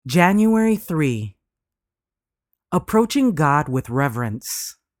January 3. Approaching God with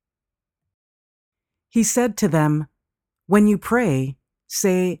Reverence. He said to them, "When you pray,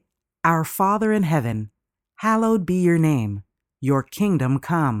 say, 'Our Father in heaven, hallowed be your name, your kingdom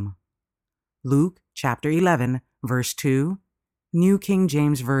come.'" Luke chapter 11, verse 2, New King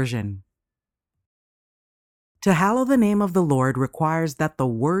James Version. To hallow the name of the Lord requires that the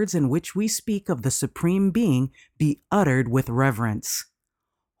words in which we speak of the Supreme Being be uttered with reverence.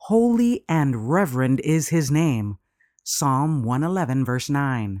 Holy and reverend is his name. Psalm 111, verse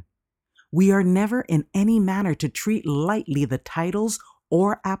 9. We are never in any manner to treat lightly the titles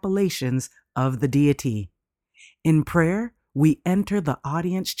or appellations of the deity. In prayer, we enter the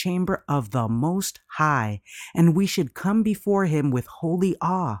audience chamber of the Most High, and we should come before him with holy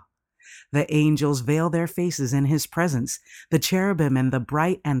awe. The angels veil their faces in his presence. The cherubim and the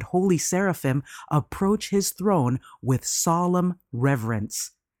bright and holy seraphim approach his throne with solemn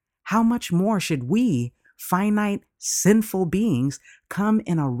reverence. How much more should we, finite, sinful beings, come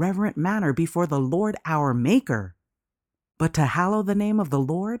in a reverent manner before the Lord our Maker? But to hallow the name of the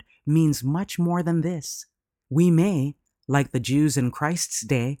Lord means much more than this. We may, like the Jews in Christ's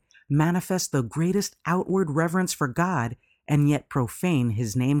day, manifest the greatest outward reverence for God and yet profane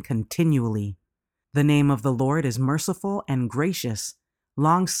his name continually. The name of the Lord is merciful and gracious,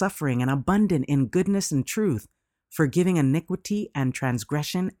 long-suffering and abundant in goodness and truth, forgiving iniquity and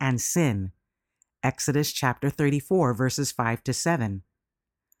transgression and sin. Exodus chapter 34, verses 5 to 7.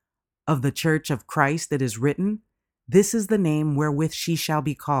 Of the church of Christ it is written, "This is the name wherewith she shall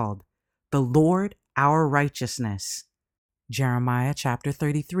be called, the Lord our righteousness." Jeremiah chapter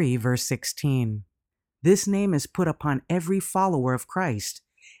 33, verse 16. This name is put upon every follower of Christ.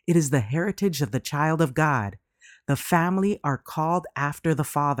 It is the heritage of the child of God. The family are called after the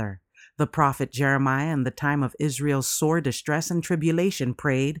Father. The prophet Jeremiah in the time of Israel's sore distress and tribulation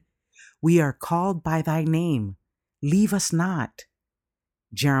prayed, "We are called by thy name. Leave us not."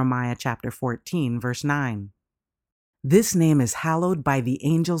 Jeremiah chapter 14, verse 9. This name is hallowed by the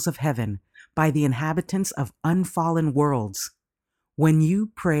angels of heaven, by the inhabitants of unfallen worlds. When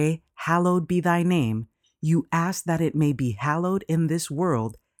you pray, "Hallowed be thy name," you ask that it may be hallowed in this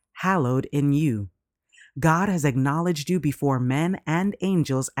world, hallowed in you. God has acknowledged you before men and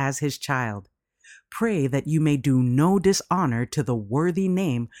angels as his child. Pray that you may do no dishonor to the worthy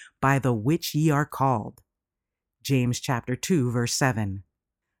name by the which ye are called. James chapter 2, verse 7.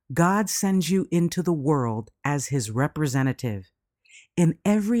 God sends you into the world as his representative. In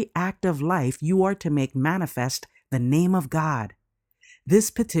every act of life, you are to make manifest the name of God.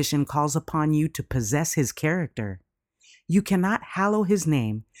 This petition calls upon you to possess his character. You cannot hallow his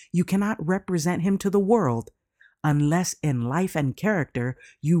name, you cannot represent him to the world, unless in life and character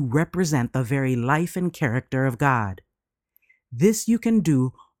you represent the very life and character of God. This you can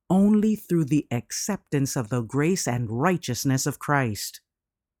do only through the acceptance of the grace and righteousness of Christ.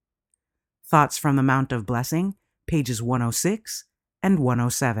 Thoughts from the Mount of Blessing, pages 106 and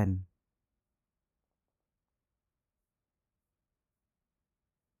 107.